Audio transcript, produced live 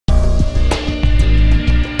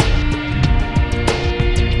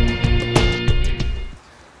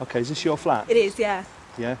Okay, is this your flat? It is, yeah.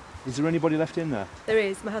 Yeah? Is there anybody left in there? There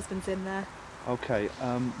is. My husband's in there. Okay,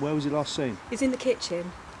 where was he last seen? He's in the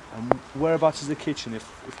kitchen. Whereabouts is the kitchen,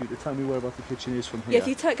 if you could tell me whereabouts the kitchen is from here? Yeah, if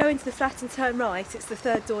you go into the flat and turn right, it's the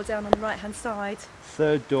third door down on the right-hand side.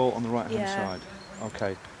 Third door on the right-hand side.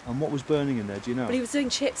 Okay, and what was burning in there, do you know? Well, he was doing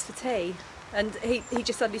chips for tea, and he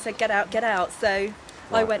just suddenly said, get out, so right.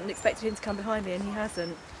 I went and expected him to come behind me, and he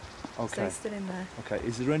hasn't. Okay. So he's still in there. Okay,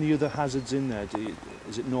 is there any other hazards in there?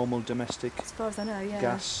 Is it normal, domestic? As far as I know, yeah.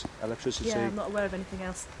 Gas, electricity? Yeah, I'm not aware of anything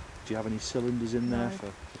else. Do you have any cylinders in there No.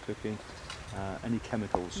 for cooking? Any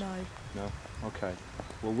chemicals? No. No? Okay.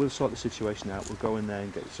 Well, we'll sort the situation out. We'll go in there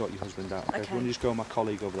and sort your husband out. Okay. If you want to just go with my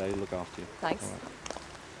colleague over there, he'll look after you. Thanks. All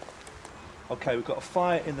right. Okay, we've got a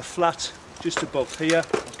fire in the flat just above here.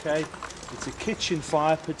 Okay, it's a kitchen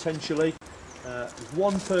fire potentially.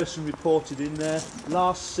 One person reported in there,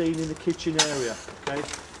 last seen in the kitchen area. Okay,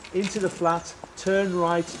 into the flat, turn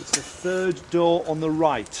right. It's the third door on the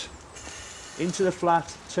right. Into the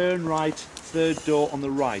flat, turn right, third door on the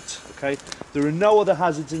right. Okay, there are no other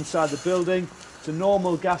hazards inside the building. It's a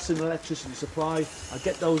normal gas and electricity supply. I'll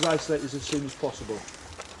get those isolators as soon as possible.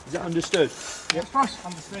 Is that understood? Yes, of course.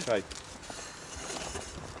 Understood. Okay.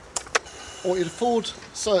 I want you to forward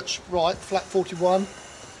search right, flat 41,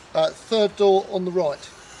 third door on the right.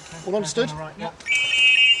 Okay, all understood? on the right, yep.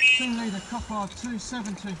 Team leader, copper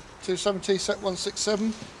 270. 270, set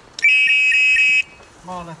 167.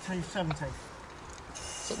 Marla 270.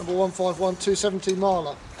 Set number 151, 270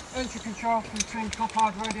 Marla. Entry control from Team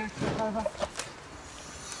Copard radio, check over.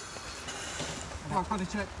 Right, body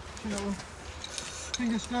check.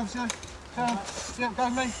 Fingers, gloves, yeah. Turn. Yep, go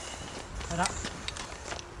me. Head up.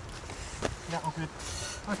 Yeah, all good.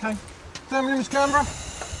 Okay. Thermal image camera.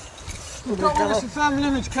 We've got one that's a thermal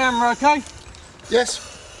image camera, okay? Yes.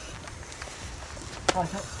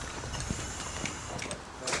 Right,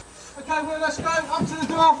 okay, well, let's go up to the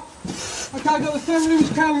door. Okay, got the thermal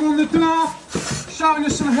image camera on the door, showing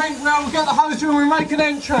us some heat. Well, we'll get the hose and we'll make an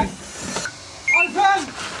entry. Open!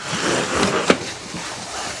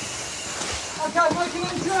 Okay, make an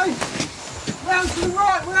entry. Round to the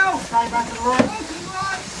right, Will. Okay, back to the right. Round to the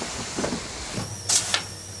right.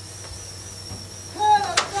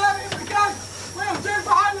 Here we go. Will, do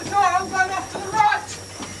behind the door. I'm going off to the right.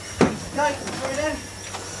 Okay, through then.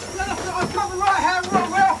 Then I've got the right hand rule,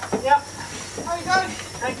 Will. Yep. How you going?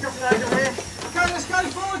 Take your flag over here. Okay, let's go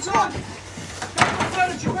forwards on. Go for the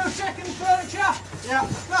furniture, Will. Checking the furniture. Yep.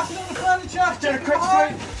 Nothing on the furniture. Do a quick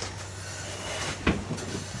sweep.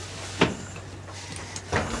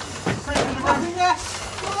 Nothing there.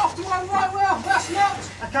 Go off to one right, Will. That's locked.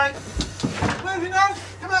 Okay. Moving on.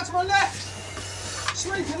 Come out to my left.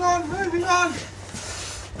 Sweeping on. Moving on.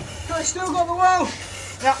 Okay, still got the wall.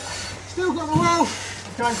 Yep. Still got the wall.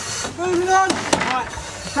 Okay. Moving on. Right.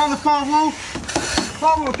 Down the far wall.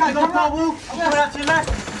 Far wall. Okay. Come far wall. I'm coming out to your left.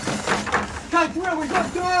 Okay, Will, we've got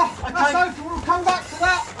the door. Okay. That's open. We'll come back to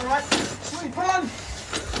that. All right. Sweep on.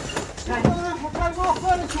 Okay. Okay, more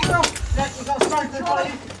furniture, Will. Yeah, we've got a stone there,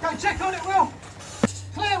 buddy. Okay, check on it, Will.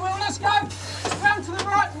 Clear, Will, let's go. Round to the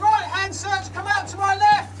right, right-hand search, come out to my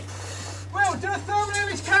left. Will, do a thermal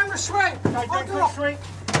image camera sweep. Okay, do a quick sweep.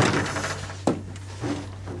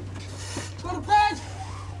 Got a bed.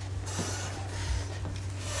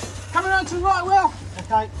 Coming round to the right, Will.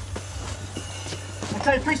 Okay.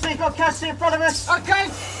 Okay, precinct, got Cassie in front of us. Okay.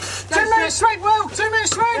 2 minutes sweep, Will, 2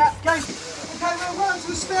 minutes sweep. Yeah, go. Okay, Will, go to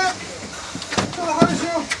the step. Got the hose,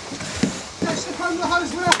 Will. Okay, step over the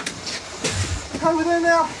hose, Will. Okay, we're there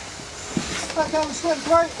now. Back down the steps,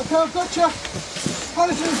 mate. Okay, I've got you.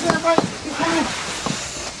 Hose is there, mate. Keep coming.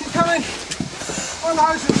 Keep coming. On the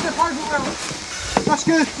hose, step over, Will. That's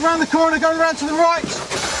good. Round the corner, going round to the right.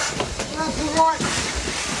 Round to the right.